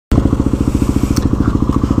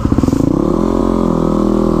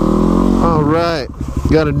Alright,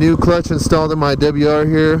 got a new clutch installed in my WR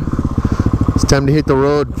here. It's time to hit the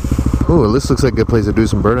road. Ooh, this looks like a good place to do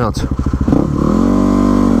some burnouts.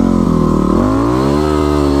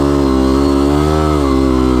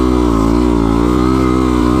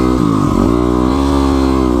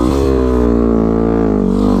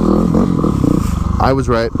 I was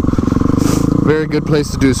right. Very good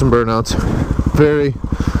place to do some burnouts. Very,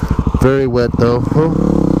 very wet though. Oh,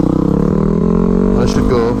 I should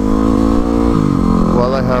go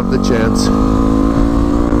while I have the chance.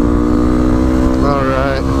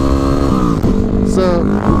 Alright. So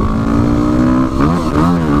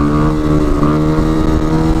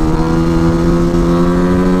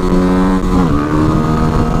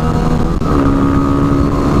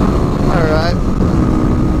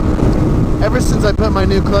ever since I put my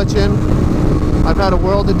new clutch in, I've had a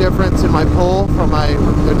world of difference in my pull from my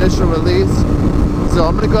initial release. So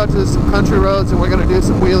I'm going to go out to some country roads and we're going to do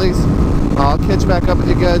some wheelies. I'll catch back up with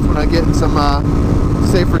you guys when I get in some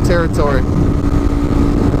safer territory.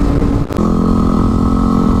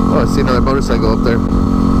 Oh, I see another motorcycle up there.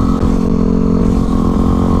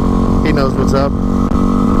 He knows what's up.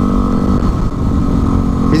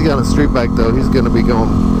 He's got a street bike though. He's going to be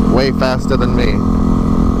going way faster than me.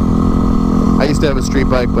 I used to have a street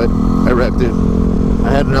bike, but I wrecked it.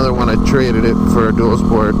 I had another one, I traded it for a dual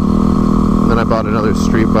sport. And then I bought another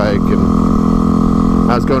street bike, and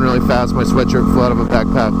I was going really fast. My sweatshirt flew out of a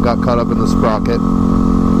backpack, got caught up in the sprocket,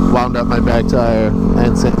 wound up my back tire,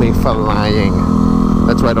 and sent me flying.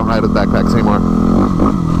 That's why I don't ride with backpacks anymore.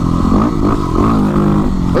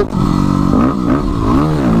 Oops.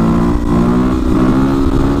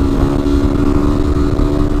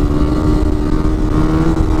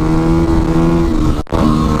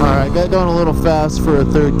 Got going a little fast for a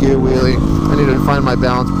third gear wheelie. I needed to find my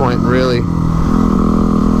balance point and really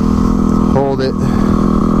hold it.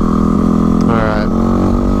 Alright,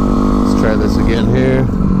 let's try this again here.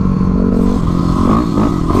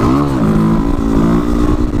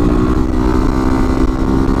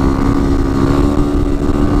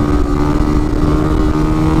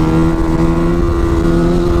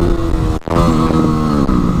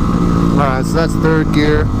 Alright, so that's third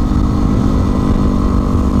gear.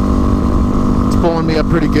 Pulling me up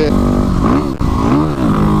pretty good.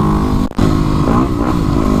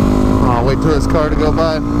 I'll wait till this car to go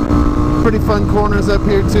by. Pretty fun corners up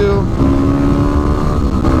here too.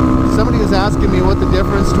 Somebody was asking me what the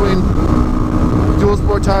difference between dual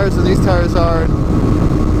sport tires and these tires are.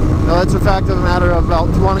 Now that's a fact of the matter of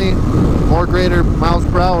about 20 or greater miles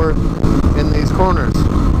per hour in these corners.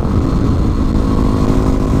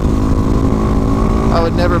 I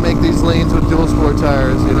would never make these lanes with dual sport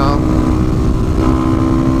tires, you know.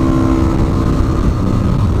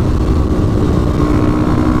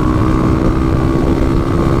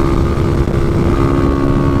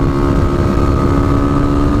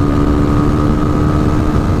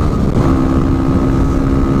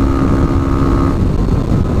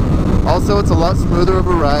 Also, it's a lot smoother of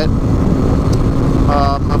a ride.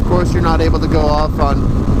 Of course, you're not able to go off on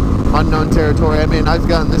unknown territory. I mean, I've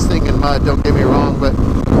gotten this thing in mud, don't get me wrong, but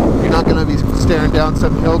you're not going to be staring down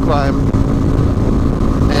some hill climb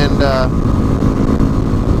and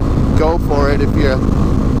go for it if you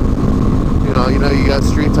know you got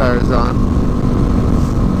street tires on.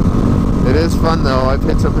 It is fun though. I've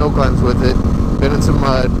hit some hill climbs with it, been in some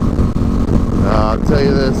mud. I'll tell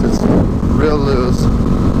you this, it's real loose.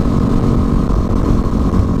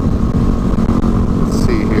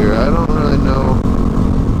 I don't really know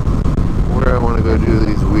where I want to go do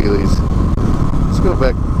these wheelies. Let's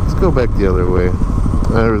go back the other way.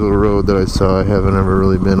 There's a road that I saw I haven't ever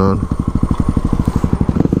really been on.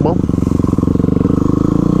 Well,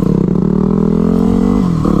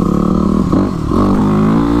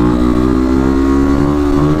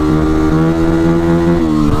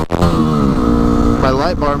 my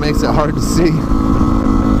light bar makes it hard to see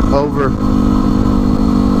over.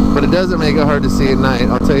 But it doesn't make it hard to see at night,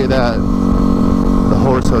 I'll tell you that. The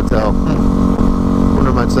Horse Hotel.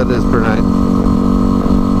 Wonder how much that is per night.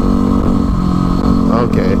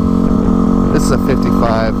 Okay. This is a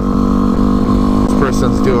 55. This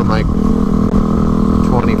person's doing like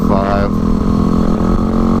 25.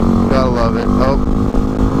 Gotta love it. Oh.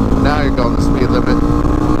 Now you're going the speed limit.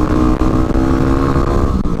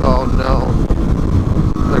 Oh no.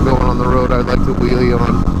 They're going on the road I'd like to wheelie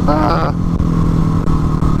on. Ah.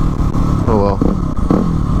 Oh well.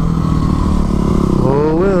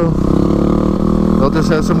 Oh well. They'll just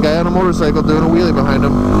have some guy on a motorcycle doing a wheelie behind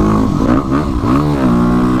him.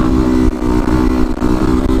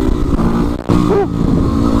 Woo.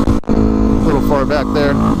 A little far back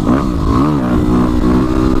there.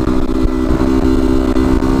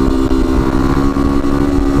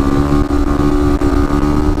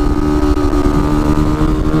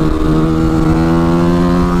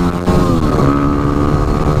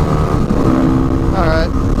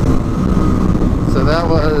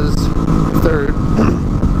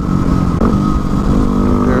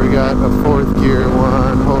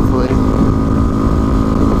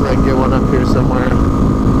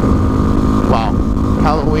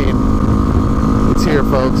 Halloween. It's here,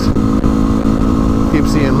 folks. Keep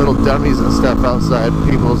seeing little dummies and stuff outside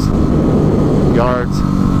people's yards.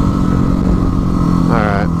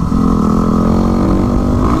 Alright.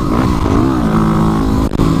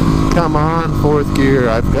 Come on, fourth gear.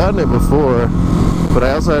 I've gotten it before, but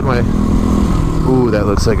I also had my... Ooh, that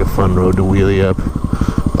looks like a fun road to wheelie up.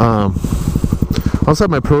 I also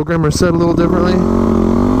had my programmer set a little differently.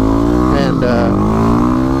 And,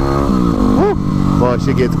 woo, boy,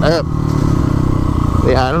 she gets up.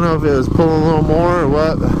 Yeah, I don't know if it was pulling a little more or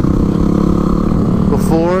what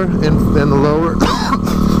before in the lower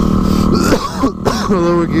the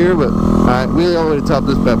lower gear, but alright, wheelie all the way to top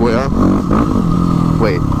this bad boy, huh?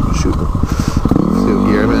 Wait, shoot. Let's do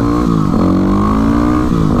gear, man.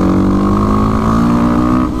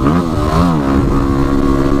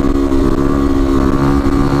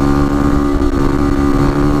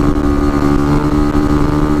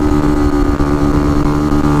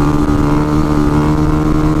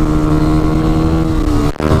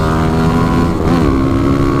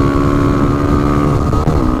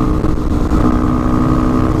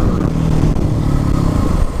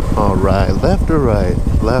 Left or right?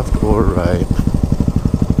 Left or right?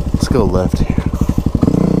 Let's go left here.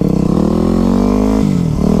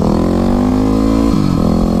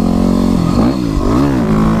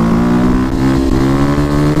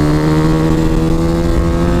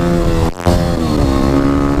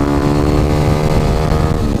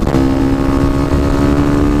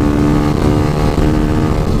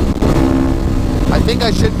 I think I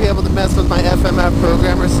should be able to mess with my FMF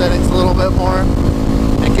programmer settings a little bit more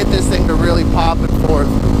and get this thing to really pop and forth.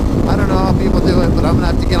 I don't know how people do it, but I'm gonna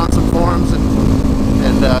have to get on some forums and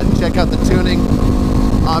check out the tuning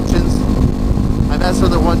options. I messed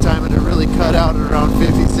with it one time and it really cut out at around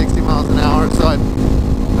 50-60 miles an hour, so I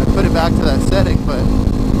put it back to that setting, but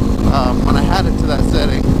when I had it to that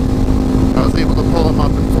setting, I was able to pull them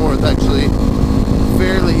up and forth actually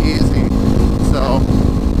fairly easy. So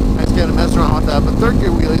I just gotta mess around with that, but third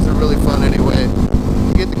gear wheelies are really fun anyway.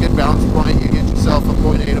 You get the good bounce point, you get yourself from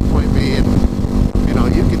point A to point B, and you know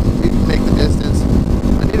you can make the distance.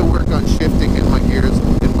 I need to work on shifting in my gears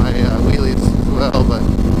in my wheelies as well, but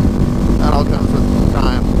that all comes with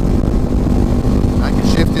time. I can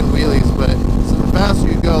shift in wheelies, but so the faster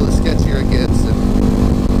you go, the sketchier it gets, and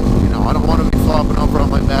you know I don't want to be flopping over on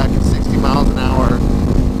my back at 60 miles an hour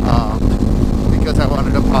because I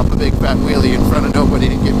wanted to pop a big fat wheelie in front of nobody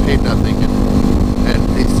and get paid nothing and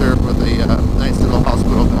be served with a nice little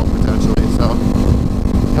hospital bill potentially. So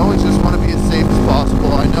you always just want to be as safe as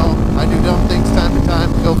possible. I know I do dumb things time to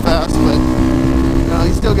time, go fast, but you know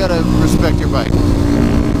you still gotta respect your bike as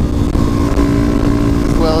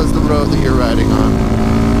well as the road that you're riding on.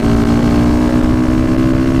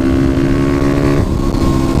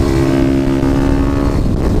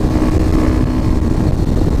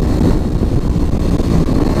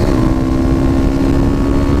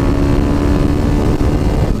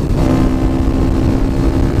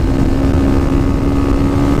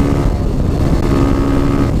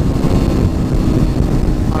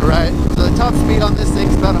 Top speed on this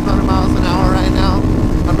thing's about 100 miles an hour right now.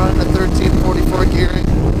 I'm running a 1344 gearing.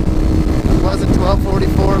 It was a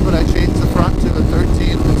 1244, but I changed the front to a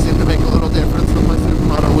 13. It seemed to make a little difference with my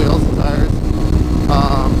Supermoto wheels and tires.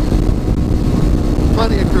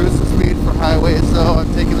 Plenty of cruising speed for highways, though. I've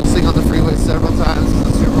taken this thing on the freeway several times as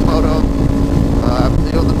a Supermoto. I've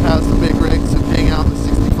been able to pass the big rigs and hang out in the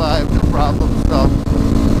 65, no problem. So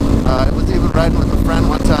I was even riding with a friend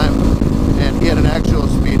one time, and he had an actual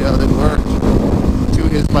speedo that worked to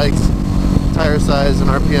his bike's tire size and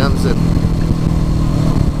RPMs. And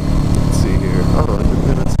let's see here. Oh,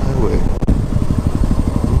 Independence Highway.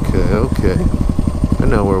 Okay. I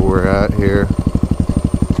know where we're at here.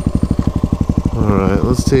 All right,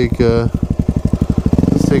 let's take a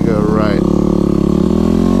right.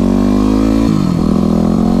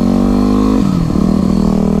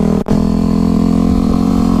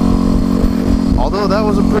 Although that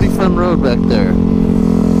was a pretty fun road back there.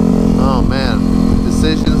 Oh man,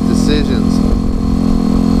 decisions.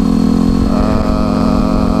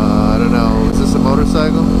 I don't know. Is this a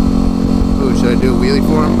motorcycle? Ooh, should I do a wheelie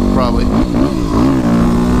for him? Probably.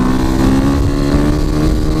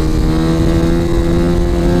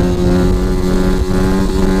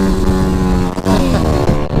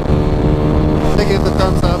 They gave the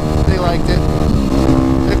thumbs up. They liked it.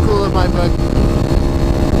 They're cool in my book.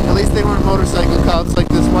 At least they weren't motorcycle cops like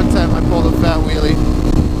this one time I pulled a fat wheelie.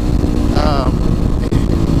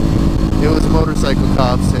 It was motorcycle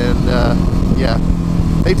cops, and yeah,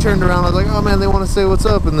 they turned around. I was like, oh man, they want to say what's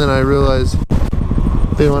up, and then I realized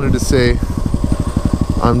they wanted to say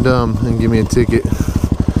I'm dumb and give me a ticket.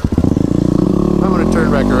 I'm gonna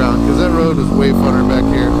turn back around because that road was way funner back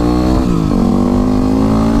here.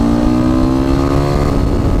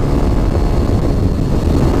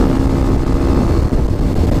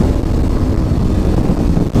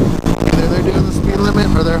 Either they're doing the speed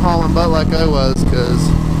limit or they're hauling butt like I was,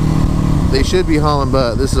 because they should be hauling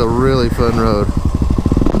butt. This is a really fun road.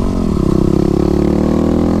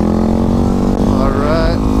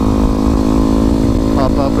 Alright.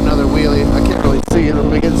 Pop up another wheelie. I can't really see it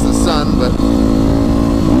up against the sun, but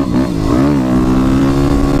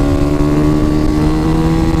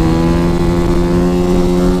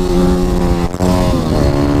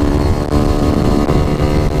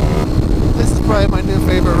this is probably my new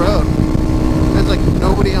favorite road. There's like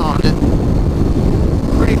nobody on it.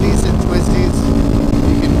 Pretty decent twisties.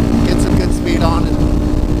 You can get some good speed on it.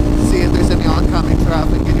 See if there's any oncoming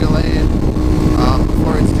traffic in your lane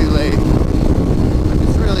before it's too late.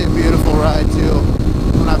 It's really a beautiful ride too.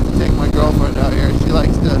 I'm gonna have to take my girlfriend out here. She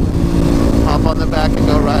likes to hop on the back and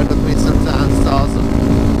go ride with me sometimes. It's awesome.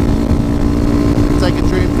 It's like a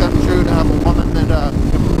dream come true to have a woman that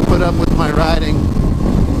can put up with my riding,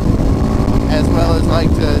 as well as like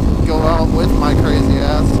to go out with my crazy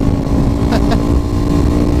ass.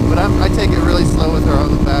 But I take it really slow with her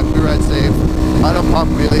on the back. We ride safe. I don't pop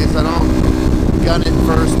wheelies. I don't gun it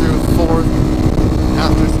first through fourth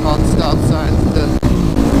after on stop signs to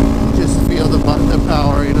just feel the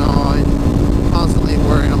power, you know. I'm constantly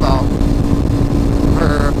worrying about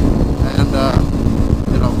her and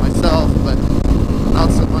you know, myself, but not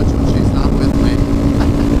so much when she's not with me.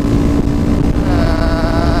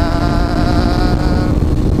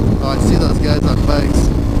 Oh, I see those guys on bikes.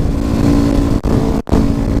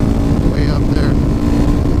 Way up there.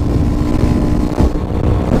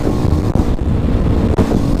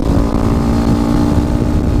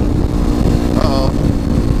 Uh-oh.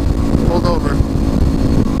 Pulled over.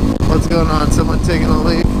 What's going on? Someone taking a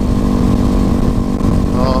leak?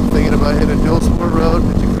 Oh, I'm thinking about hitting Dual Sport Road.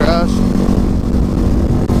 Did you crash?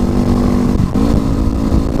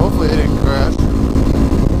 Hopefully it didn't crash.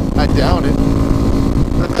 I doubt it.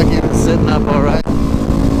 Looked like he was sitting up alright.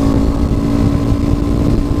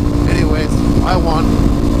 Anyways, I won.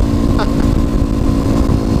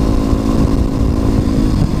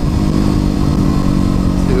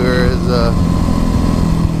 See where is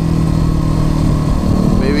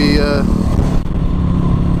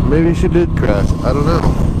maybe she did crash. I don't know.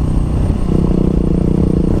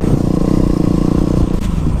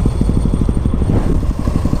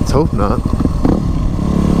 Let's hope not.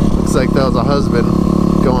 Looks like that was a husband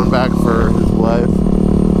going back for his wife.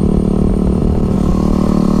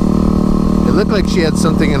 It looked like she had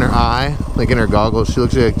something in her eye, like in her goggles. She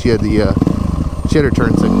looked like she had the she had her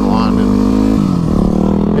turn signal on.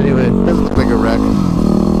 And anyway, doesn't look like a wreck.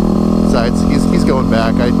 Besides, he's going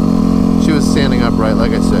back. She was standing upright,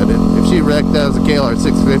 like I said. And if she wrecked that was a KLR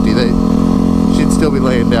 650, she'd still be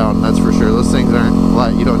laying down. That's for sure. Those things aren't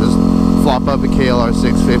light. You don't just flop up a KLR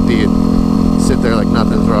 650 and sit there like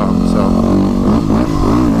nothing's wrong. So,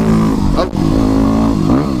 oh.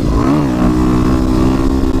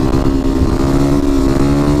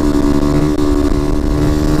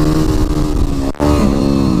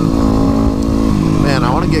 Man,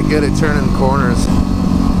 I want to get good at turning corners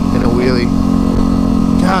in a wheelie.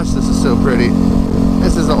 Gosh, this is so pretty.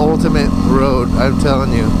 This is the ultimate road, I'm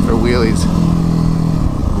telling you, for wheelies.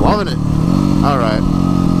 Loving it. Alright.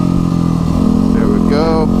 There we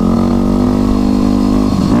go.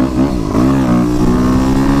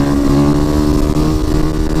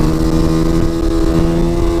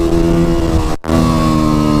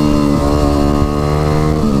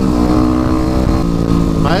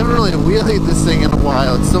 I haven't really wheelied this thing in a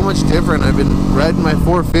while. It's so much different. I've been riding my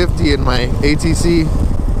 450 and my ATC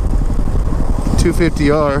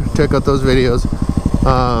 250R. Check out those videos.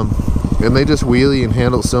 And they just wheelie and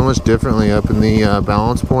handle so much differently up in the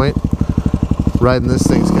balance point. Riding this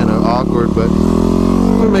thing's kind of awkward, but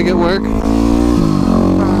we'll make it work.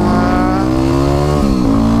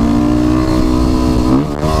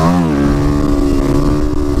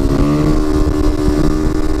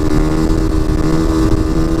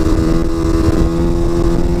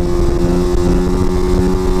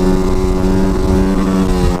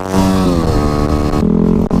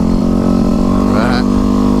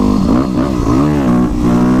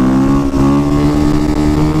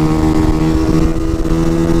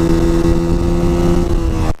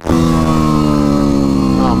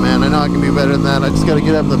 Better than that. I just got to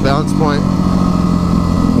get up in the balance point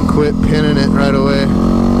and quit pinning it right away.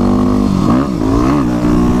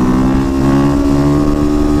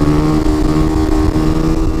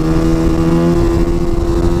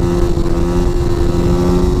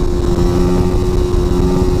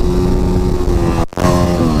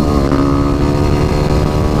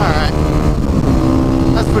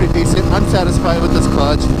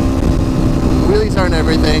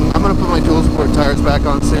 back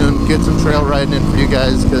on soon, get some trail riding in for you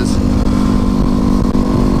guys, because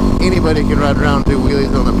anybody can ride around and do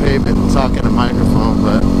wheelies on the pavement and talk in a microphone,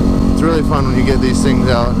 but it's really fun when you get these things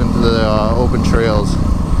out into the open trails.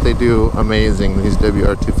 They do amazing, these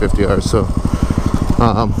WR250rs, so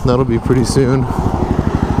that'll be pretty soon.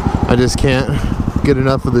 I just can't get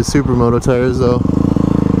enough of the Supermoto tires though.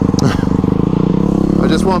 I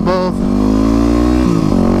just want both.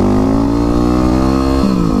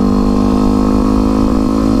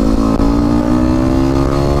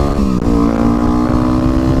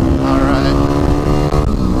 Alright.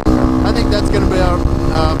 I think that's going to be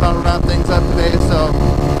about wrap things up today, so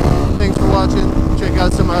thanks for watching. Check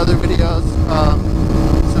out some other videos.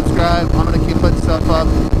 Subscribe. I'm going to keep putting stuff up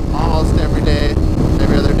almost every day,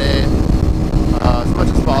 every other day, as much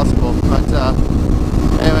as possible. But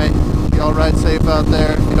anyway, y'all ride safe out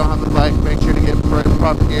there. If you don't have a bike, make sure to get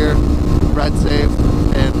proper gear, ride safe,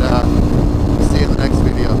 and